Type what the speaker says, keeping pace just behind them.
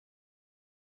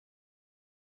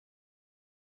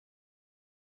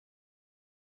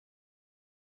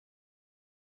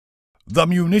The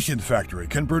munitions factory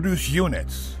can produce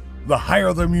units. The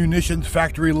higher the munitions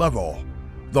factory level,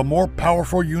 the more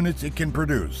powerful units it can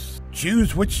produce.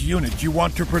 Choose which unit you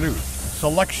want to produce.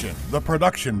 Selection, the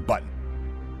production button.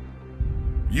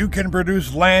 You can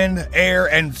produce land,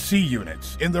 air, and sea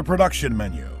units in the production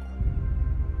menu.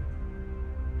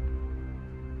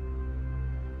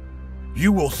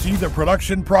 You will see the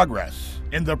production progress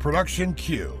in the production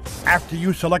queue after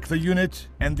you select the unit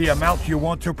and the amount you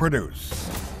want to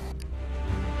produce.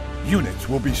 Units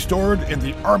will be stored in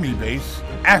the Army base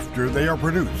after they are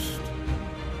produced.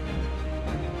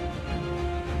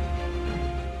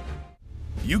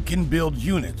 You can build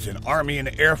units in Army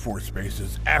and Air Force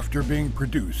bases after being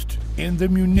produced in the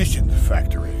munitions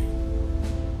factory.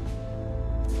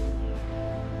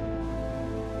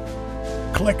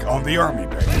 Click on the Army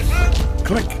base.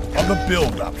 Click on the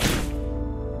Build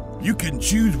option. You can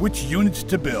choose which units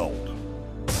to build.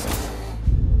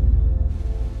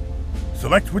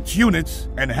 Select which units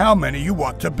and how many you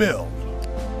want to build.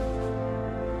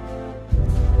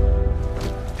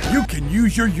 You can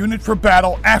use your unit for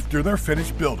battle after they're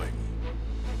finished building.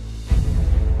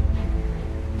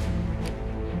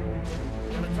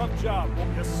 Tough job.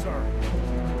 Yes, sir.